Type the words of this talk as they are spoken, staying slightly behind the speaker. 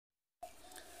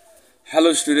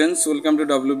Hello students, welcome to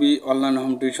WB online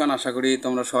home tuition. আশা করি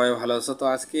তোমরা সবাই ভালো আছো। তো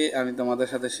আজকে আমি তোমাদের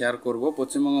সাথে শেয়ার করব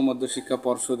পশ্চিমবঙ্গ মধ্যশিক্ষা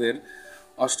পর্ষদের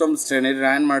অষ্টম শ্রেণীর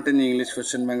Ryan Martin English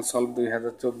question bank solve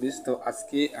 2024। তো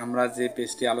আজকে আমরা যে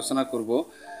পেজটি আলোচনা করব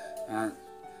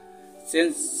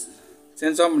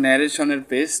চেঞ্জ অফ ন্যারেশনের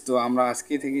পেজ। তো আমরা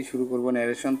আজকে থেকেই শুরু করব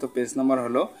ন্যারেশন। তো পেজ নাম্বার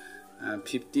হলো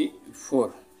 54।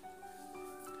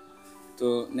 তো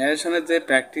ন্যারেশনের যে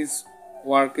প্র্যাকটিস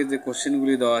ওয়ার্কে যে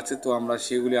কোশ্চেনগুলি দেওয়া আছে, তো আমরা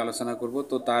সেগুলি আলোচনা করব।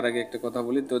 তো তার আগে একটা কথা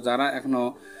বলি, তো যারা এখনও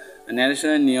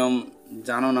ন্যারেশনের নিয়ম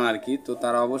জানো না আর কি, তো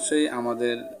তারা অবশ্যই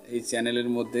আমাদের এই চ্যানেলের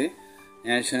মধ্যে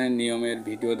ন্যারেশনের নিয়মের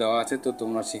ভিডিও দেওয়া আছে, তো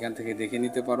তোমরা সেখান থেকে দেখে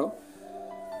নিতে পারো।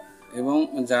 এবং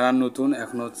যারা নতুন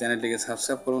এখনও চ্যানেলটিকে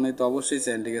সাবস্ক্রাইব করোনি, তো অবশ্যই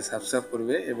চ্যানেলটিকে সাবস্ক্রাইব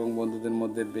করবে এবং বন্ধুদের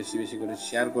মধ্যে বেশি বেশি করে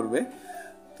শেয়ার করবে।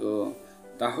 তো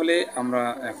তাহলে আমরা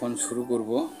এখন শুরু করব।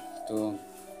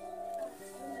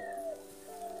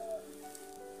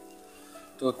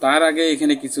 তো তার আগে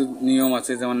এখানে কিছু নিয়ম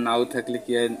আছে, যেমন নাও থাকলে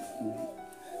কি হয়,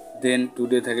 দেন,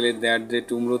 টুডে থাকলে দ্যাট ডে,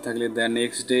 টুমরো থাকলে the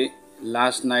next day,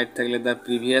 last night থাকলে দ্য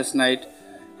প্রিভিয়াস নাইট,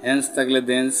 হ্যান্স থাকলে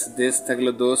দেন্স, দেশ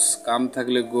থাকলে দোস, কাম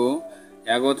থাকলে গো,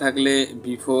 অ্যাগো থাকলে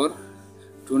বিফোর,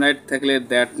 টু নাইট থাকলে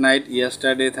দ্যাট নাইট,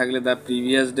 ইয়েস্টারডে থাকলে দ্য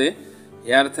প্রিভিয়াস ডে,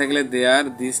 হেয়ার থাকলে দেয়ার,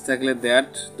 দিস থাকলে দ্যাট,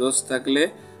 দোস থাকলে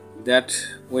দ্যাট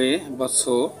ওয়ে বা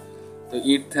সো। তো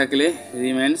ইট থাকলে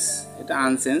রিমেন্স, এটা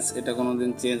আনচেঞ্জ, এটা কোনো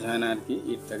দিন চেঞ্জ হয় না আর কি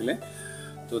ইট থাকলে।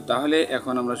 তো তাহলে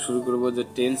এখন আমরা শুরু করব যে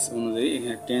টেন্স অনুযায়ী।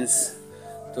 এখানে টেন্স,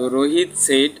 তো Rohit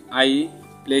said I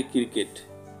play cricket.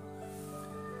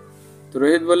 তো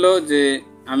রোহিত বলল যে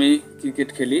আমি ক্রিকেট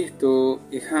খেলি। তো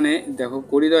এখানে দেখো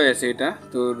করিদয় আছে এটা।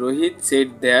 তো রোহিত সেড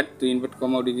দ্যাট, তো ইনভার্ট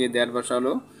কমা উঠে গিয়ে দ্যাট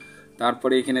বসালো।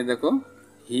 তারপরে এখানে দেখো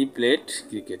হি প্লেড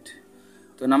ক্রিকেট।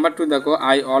 তো নাম্বার 2 দেখো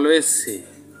I always say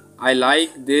I like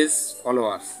this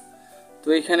followers. তো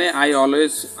এখানে আই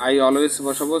অলওয়েজ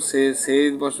বসাবো, সে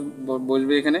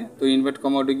বসবে এখানে। তো ইনভার্ট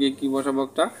কমা উঠে গিয়ে কী বসাবো,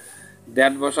 একটা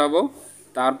দ্যাট বসাবো।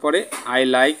 তারপরে আই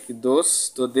লাইক দোস,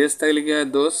 তো দেশ থাকলে কী হয়,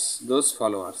 দোস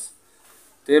ফলোয়ার্স।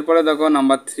 তো এরপরে দেখো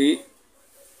নাম্বার 3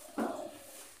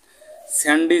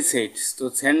 স্যান্ডি সেটস। তো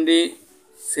Sandy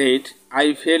said I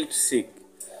felt sick.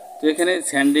 তো এখানে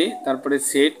স্যান্ডি, তারপরে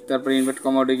সেট, তারপরে ইনভার্ট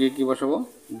কমা উঠে গিয়ে কী বসাবো,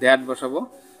 দ্যাট বসাবো।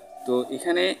 তো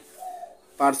এখানে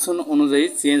পার্সন অনুযায়ী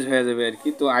চেঞ্জ হয়ে যাবে আর কি।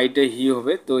 তো আইটা হি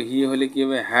হবে, তো হি হলে কী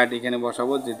হবে, হ্যাড এখানে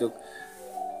বসাবো, যেহেতু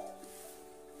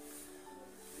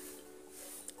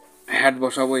হ্যাড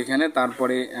বসাবো এখানে।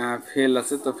 তারপরে ফেল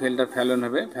আছে, তো ফেলটা ফ্যালন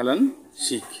হবে, ফ্যালন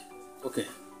শিখ। ওকে।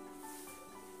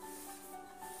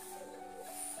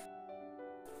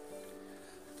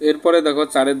 তো এরপরে দেখো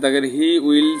 4 দাগের he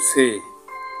will say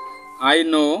I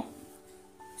know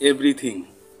everything.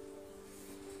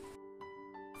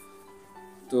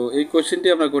 তো এই কোশ্চেনটি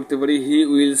আমরা করতে পারি হি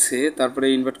উইল সে, তারপরে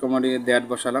ইনভার্ট কমা দিয়ে দ্যাট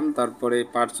বসালাম, তারপরে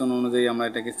পার্সন অনুযায়ী আমরা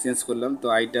এটাকে চেঞ্জ করলাম। তো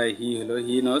আইটা হি হলো,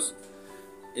 হি নোজ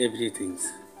এভরিথিংস।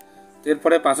 তো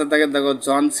এরপরে 5 দাগের দেখো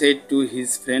জন সেড টু হিজ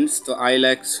ফ্রেন্ডস, তো আই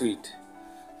লাইক সুইট।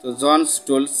 তো জন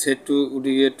টোল, সেড টু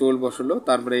উঠে গিয়ে টোল বসলো,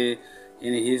 তারপরে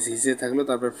হিসে থাকলো,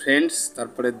 তারপরে ফ্রেন্ডস,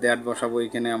 তারপরে দ্যাট বসাবো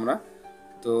এখানে আমরা।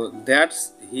 তো দ্যাটস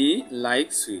হি লাইক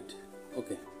সুইট।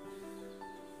 ওকে।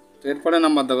 তো এরপরে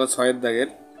নাম্বার দেখো 6 দাগের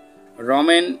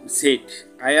Ramen said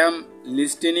I am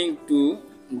listening to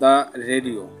the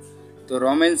radio. তো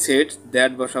রমেন সেট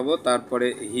দ্যাট বসাবো, তারপরে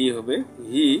হি হবে,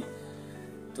 হি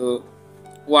তো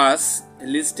ওয়াজ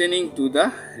লিস্টেনিং টু দ্য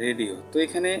রেডিও। তো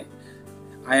এখানে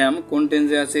আই অ্যাম কোন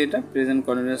টেন্সে আছে, এটা প্রেজেন্ট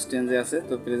কন্টিনিউয়াস টেন্সে আছে।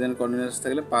 তো প্রেজেন্ট কন্টিনিউয়াস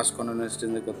থাকলে পাস্ট কন্টিনিউয়াস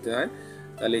টেন্সে করতে হয়,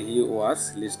 তাহলে হি ওয়াজ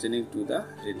লিস্টেনিং টু দ্য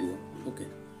রেডিও। ওকে।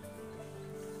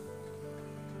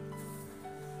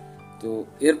 তো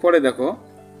এরপরে দেখো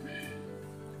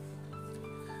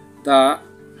the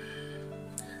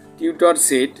tutor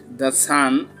said the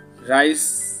sun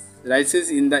rises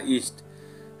in the east.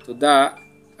 তো দ্য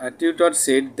টিউটর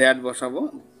সেড দ্যাট বসাবো,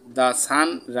 the sun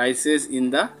rises in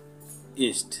the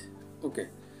east. ওকে।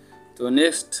 তো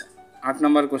নেক্সট 8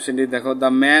 নম্বর কোশ্চেনটি দেখো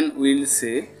the man will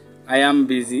say I am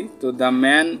busy. তো the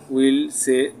man will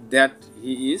say that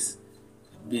he is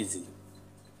busy.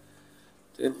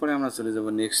 তো এরপরে আমরা চলে যাব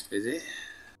নেক্সট পেজে।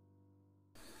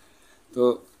 তো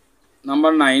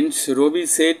number 9 Rabi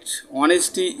shed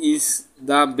honesty is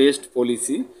the best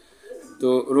policy. তো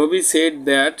রবি সেড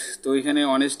দ্যাট, তো এখানে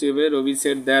অনেস্টি হবে, রবি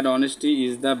said that honesty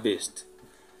is the best.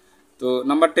 তো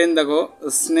নাম্বার 10 দেখো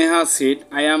Sneha said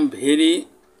I am very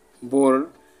board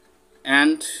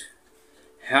and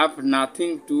have nothing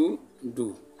to do.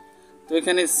 তো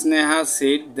এখানে স্নেহা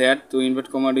সেড দ্যাট, তো ইনভার্ট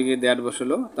কমা দিয়ে দ্যাট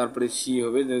বসালো, তারপরে শি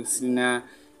হবে, স্নেহা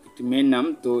একটি মেন নাম।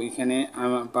 তো এখানে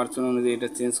পার্সন অনুযায়ী এটা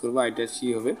চেঞ্জ করবো, এটা শি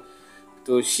হবে।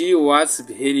 তো she was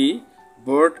very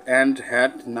board and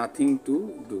had nothing to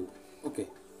do. Okay.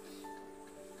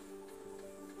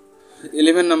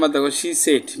 11 number দেখো she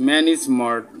said man is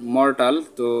mortal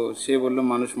তো সে বললো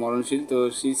মানুষ মরণশীল তো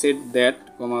she said that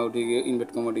কমা উঠে গিয়ে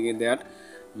ইনভার্ট কমা উঠে গিয়ে that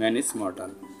man is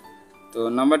mortal তো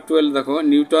নাম্বার 12 দেখো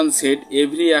Newton said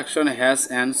every action has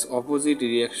an opposite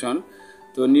reaction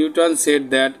তো Newton said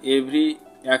that every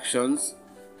actions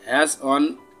has an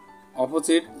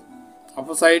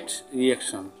opposite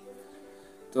reaction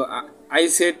তো I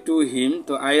said to him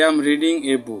তো I am reading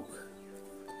a book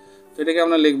তো এটাকে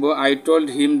আমরা লিখবো I told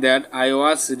him that I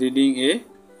was reading a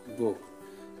book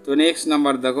তো next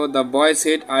number দেখো the boy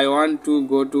said I want to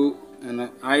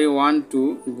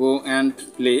go and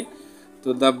play তো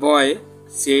the boy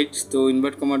said তো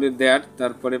invert কমাতে that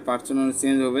তারপরে পার্সোনাল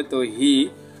চেঞ্জ হবে তো he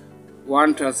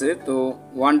আছে তো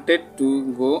wanted to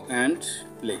go and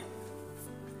play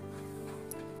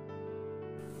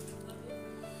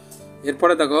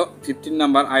এরপরে দেখো 15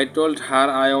 number I told her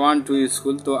I want to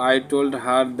school তো I told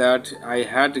her that I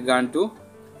had gone to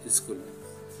school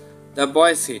the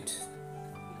boy said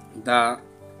the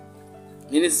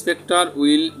inspector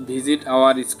will visit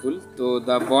our school তো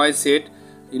the boy said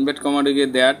invert comma দিয়ে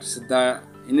that the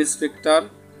inspector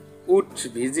would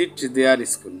visit their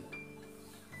school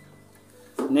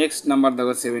next number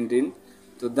দেখো 17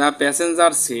 তো the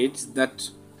passenger said that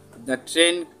the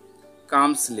train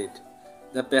comes late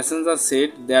the passenger said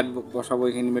that বসাবো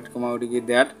এখানে invert comma দিয়ে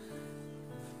that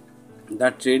the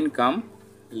train come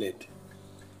late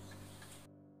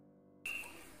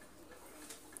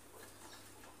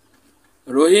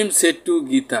Rahim said to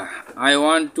Gita I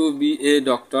want to be a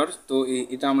doctor তো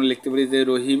এটা আমরা লিখতে পারি যে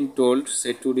রহিম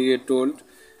said to told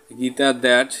Gita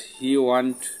that he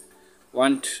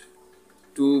want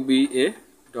to be a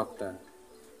doctor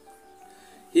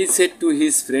he said to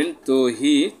his friend তো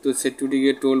said to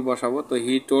told বসাবো তো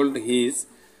he told his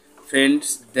friends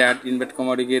that invert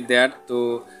comma দিয়ে that তো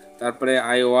তারপরে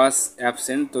I was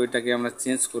absent তো এটাকে আমরা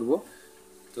চেঞ্জ করব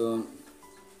তো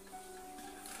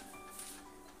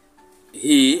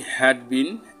he had been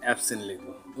absent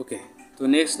লিখবো ওকে তো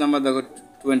নেক্সট নাম্বার দেখো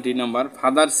 20 number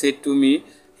father said to me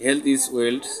health is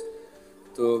wealth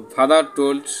তো ফাদার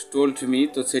told me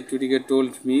তো said to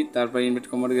told me তারপরে ইনভার্ট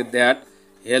কমা দিয়ে that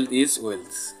health is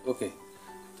wealth ওকে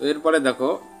তো এরপরে দেখো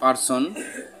পার্সন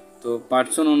তো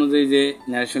পার্সন অনুযায়ী যে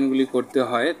ন্যারেশনগুলি করতে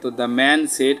হয় তো the man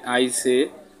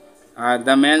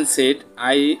said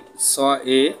I saw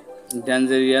a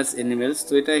dangerous animals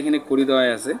তো এটা এখানে করে দেওয়া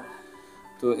আছে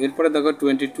তো এরপরে দেখো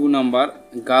 22 number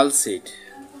girl said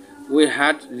we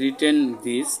had written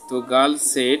this তো গার্ল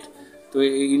said তো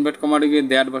ইনভার্ট কমা দিয়ে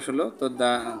that বসালো তো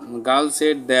the girl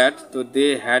said that তো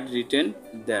they had written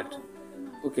that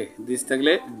okay this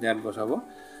থাকলে that বসাবো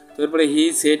তো এরপরে he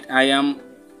said I am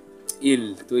ill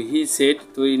তো he said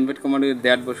তো ইনভার্ট কমা দিয়ে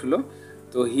that বসালো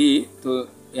তো he তো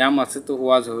am আছে তো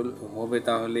was হবে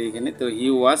তাহলে এখানে তো he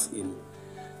was ill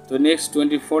তো next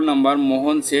 24 number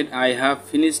Mohan said I have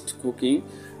finished cooking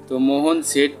তো মোহন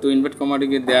said তো ইনভার্ট কমা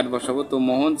দিয়ে that বসাবো তো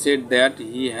মোহন said that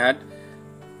he had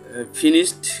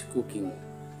finished cooking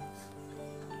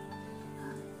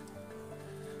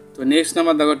তো নেক্সট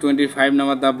নাম্বার দেখো 25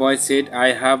 number the boy said I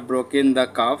have broken the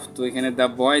cup তো এখানে the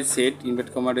boy said invert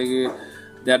comma দিয়ে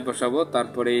that বসাবো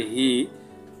তারপরে he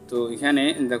তো এখানে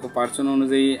দেখো পার্সন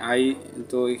অনুযায়ী I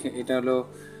তো এটা হলো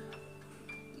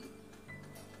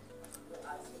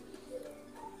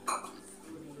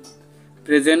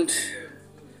প্রেজেন্ট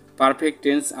পারফেক্ট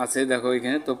টেন্স আছে দেখো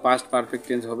এখানে তো পাস্ট পারফেক্ট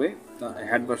টেন্স হবে তো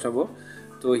হ্যাড বসাবো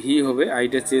তো হি হবে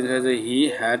আইটা চেঞ্জ হয়ে যায় he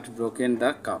had broken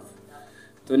the cup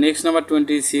তো next number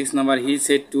 26 number he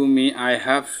said to me I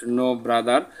have no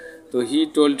brother তো হি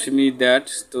টোল্ড মি দ্যাট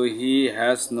তো he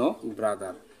has no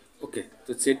brother okay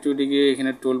তো সেড টু দিকে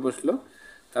এখানে টোল বসলো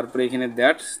তারপরে এখানে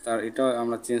দ্যাট তার এটা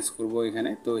আমরা চেঞ্জ করব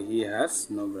এখানে তো হি হ্যাজ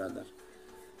নো ব্রাদার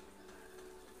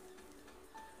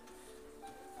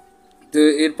তো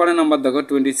এরপরে নাম্বার দেখো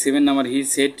 27 number he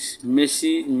said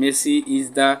Messi is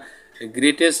the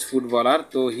greatest footballer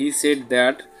তো হি সেড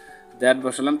দ্যাট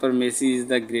বসালাম তো Messi is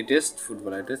the greatest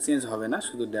footballer এটা চেঞ্জ হবে না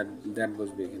শুধু দ্যাট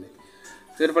বসবে এখানে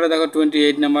তো এরপরে দেখো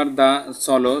 28 number the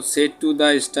solo said to the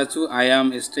statue I am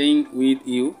staying with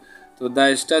you তো দ্য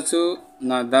স্ট্যাচু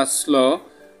না the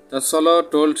solo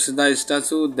told the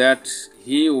statue that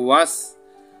he was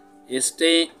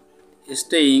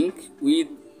staying with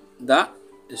the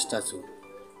statue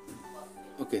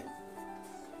ওকে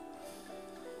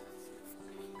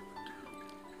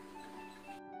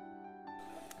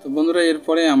তো বন্ধুরা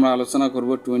এরপরে আমরা আলোচনা করব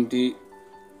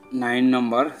 29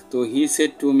 নাম্বার তো he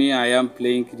said to me I am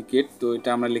playing cricket তো এটা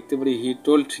আমরা লিখতে পারি হি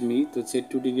টোল্ড মি তো সেড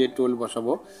টু দিকে টোল্ড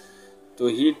বসাবো তো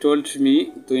হি টোল্ড মি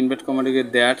তো ইনভার্ট কমা দিকে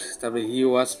দ্যাট তারপরে হি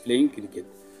ওয়াজ প্লেইং ক্রিকেট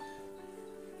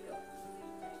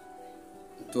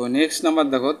তো নেক্সট নাম্বার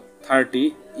দেখো 30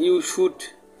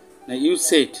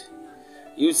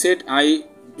 you said I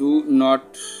do not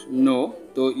know,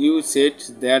 তো you said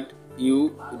that you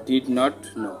did not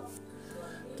know।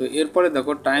 তো এরপরে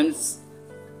দেখো টাইমস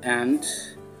অ্যান্ড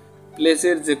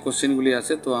প্লেসের যে কোশ্চেনগুলি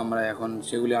আছে তো আমরা এখন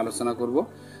সেগুলি আলোচনা করব।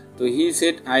 তো he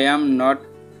said I am not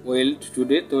well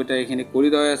today, তো এটা এখানে করে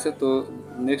দেওয়া আছে। তো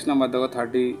নেক্সট নাম্বার দেখো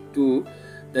 32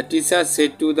 the teacher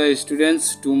said to the students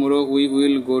tomorrow we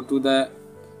will go to the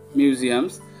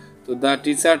museums, তো দ্য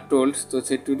টিচার টোল্ড, তো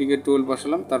সেড টুটিকে টোল্ড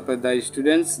বসালাম, তারপরে দ্য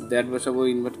স্টুডেন্টস দ্যাট বসাবো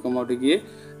ইনভার্ট কমা উঠে গিয়ে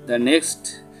দ্য নেক্সট,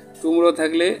 টুমোরো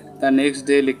থাকলে দ্য নেক্সট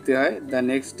ডে লিখতে হয়, the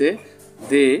next day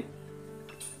they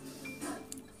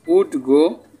would go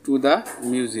to the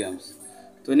museums।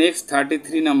 তো next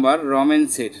 33 number Ramen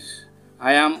said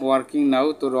I am working নাও,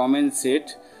 তো রমেন সেট,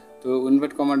 তো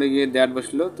ইনভার্ট কমান্ডে গিয়ে দ্যাট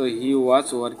বসলো, তো হি ওয়াজ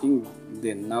ওয়ার্কিং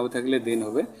দেন, নাও থাকলে দেন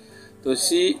হবে। তো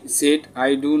she said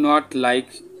I do not like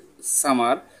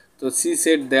summer, তো she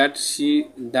said that she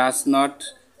does not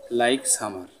like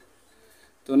summer.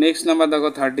 তো নেক্সট নাম্বার দেখো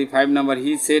 35 number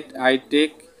he said I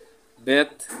take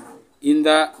bathe in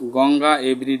the Ganga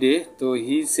every day, তো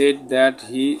he said that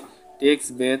he takes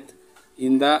bath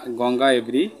in the Ganga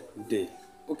every day।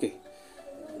 ওকে,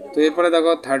 তো এরপরে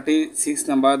দেখো 36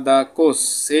 number the coach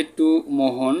said to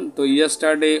মোহন, তো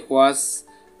yesterday was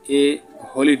a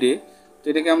holiday, তো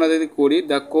এটাকে আমরা যদি করি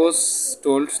দ্য কোচ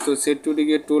টোল্ড, তো said to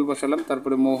দিকে টোল বসালাম,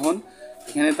 তারপরে মোহন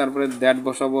এখানে, তারপরে দ্যাট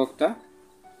বসাবো একটা,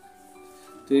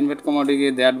 তো ইনভার্ট কমা দিকে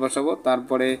দ্যাট বসাবো,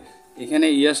 তারপরে এখানে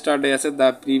ইয়েস্টারডে আছে, দ্য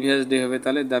প্রিভিয়াস ডে হবে,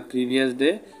 তাহলে the previous day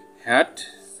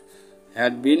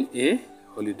had been a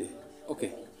holiday. ওকে,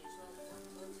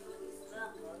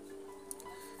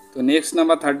 তো next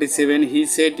number 37 he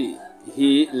said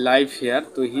he live hair,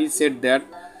 তো হি সেড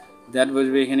দ্যাট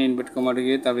বসবে এখানে ইনভার্ট কমা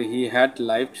দিকে, তবে হি হ্যাড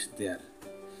লাইভড দেয়ার,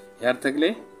 হেয়ার থাকলে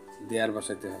দেয়ার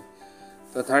বসাতে হয়।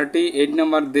 তো 38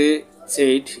 number they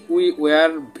said we were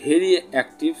very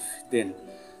active দেন,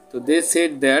 তো দে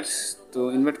সেড দ্যাটস, তো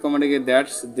ইনভার্ট কমান্ডে গিয়ে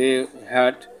that's they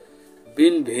had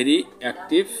been very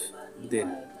active then.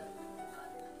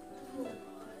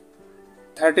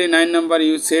 39 number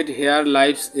you said hair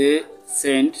lives A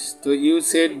Saint, তো ইউ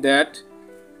সেড দ্যাট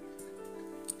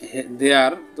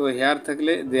দেয়ার, তো hair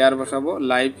থাকলে দেয়ার বসাবো,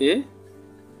 লাইভ এ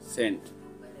সেন্ট।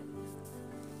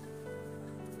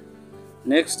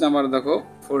 নেক্সট নাম্বার দেখো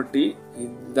 40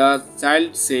 the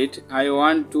child said I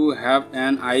want to have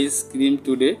an ice cream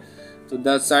today, তো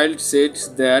the child said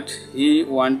that he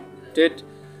wanted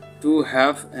to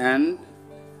have an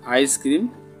ice cream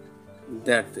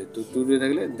that day, তো today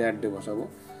থাকলে that day বসাবো।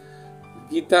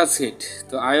 Gita shed,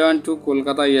 তো I want to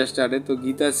Kolkata yesterday, তো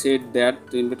Gita said that,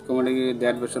 তো invert কমান্ডে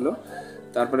that বসালো,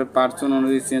 তারপরে person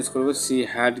অনুযায়ী change করবো, সি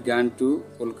হ্যাড গান two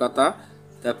Kolkata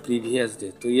the previous day,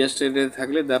 তো ইয়েস্টারডে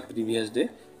থাকলে দ্য প্রিভিয়াস ডে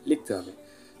লিখতে হবে।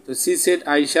 তো she said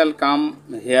I shall come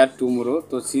here tomorrow,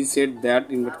 তো she said that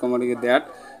invert কমান্ডে that,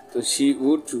 তো she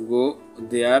would go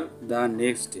there the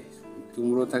next day,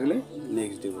 tomorrow থাকলে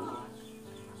নেক্সট ডে বলবো।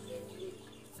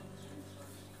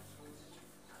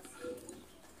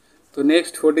 তো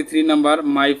next 43 number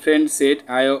my friend said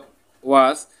I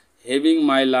was having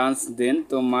my lunch দেন,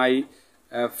 তো my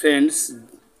friends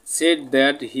said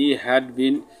that he had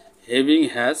been having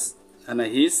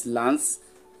his lunch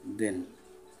then.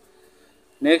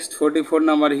 Next 44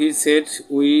 number he said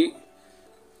we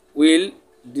will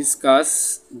discuss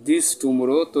this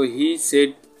tomorrow, তো he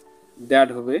said that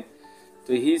হবে,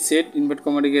 তো he said invert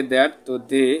comma দিকে that, তো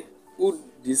they would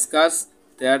discuss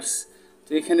that's, তো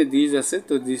এখানে this আছে,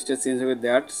 তো দিসটা change হবে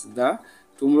দ্যাটস দ্য,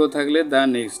 টুমোরো থাকলে দ্য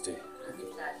নেক্সট ডে।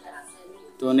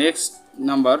 তো নেক্সট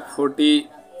নাম্বার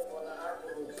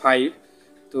 45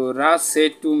 তো রাজ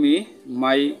said to me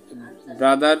my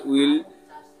brother will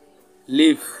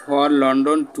leave for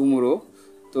London tomorrow,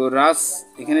 তো রাজ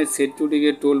এখানে সেড টু দিকে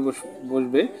টোল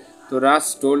বসবে, তো রাজ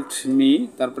টোল্ড মি,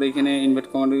 তারপরে এখানে ইনভার্ট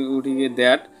কমান্ড উঠে গিয়ে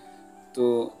দ্যাট, তো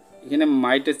এখানে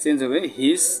মাইটা চেঞ্জ হবে,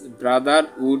 his brother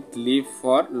would leave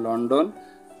for London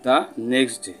the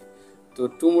next day, তো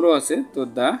টুমোরো আছে, তো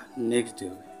দ্য নেক্সট ডে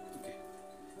হবে। ওকে,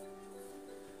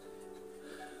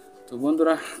 তো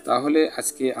বন্ধুরা তাহলে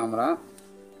আজকে আমরা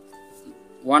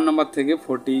 1 নাম্বার থেকে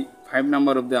 45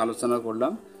 নাম্বার অবধি আলোচনা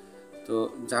করলাম। তো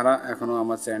যারা এখনও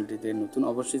আমার চ্যানেলটিতে নতুন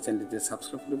অবশ্যই চ্যানেলটিতে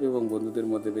সাবস্ক্রাইব করবে এবং বন্ধুদের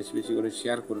মধ্যে বেশি বেশি করে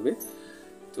শেয়ার করবে।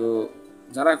 তো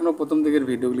যারা এখনও প্রথম দিকের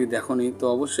ভিডিওগুলি দেখোনি তো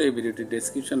অবশ্যই এই ভিডিওটি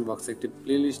ডেসক্রিপশন বক্সে একটি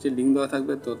প্লেলিস্টের লিঙ্ক দেওয়া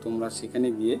থাকবে, তো তোমরা সেখানে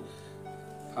গিয়ে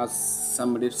ফার্স্ট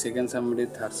সামরিভ, সেকেন্ড সামরিভ,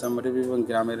 থার্ড সামরিভ এবং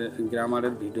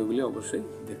গ্রামারের ভিডিওগুলি অবশ্যই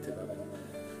দেখতে পাবে।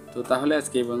 তো তাহলে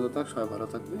আজকে এই বন্ধু থাক, সবাই ভালো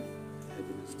থাকবে।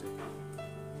 Happy next day.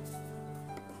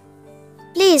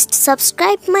 Please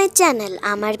subscribe my channel.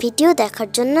 আমার ভিডিও দেখার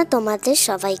জন্য তোমাদের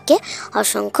সবাইকে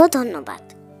অসংখ্য ধন্যবাদ।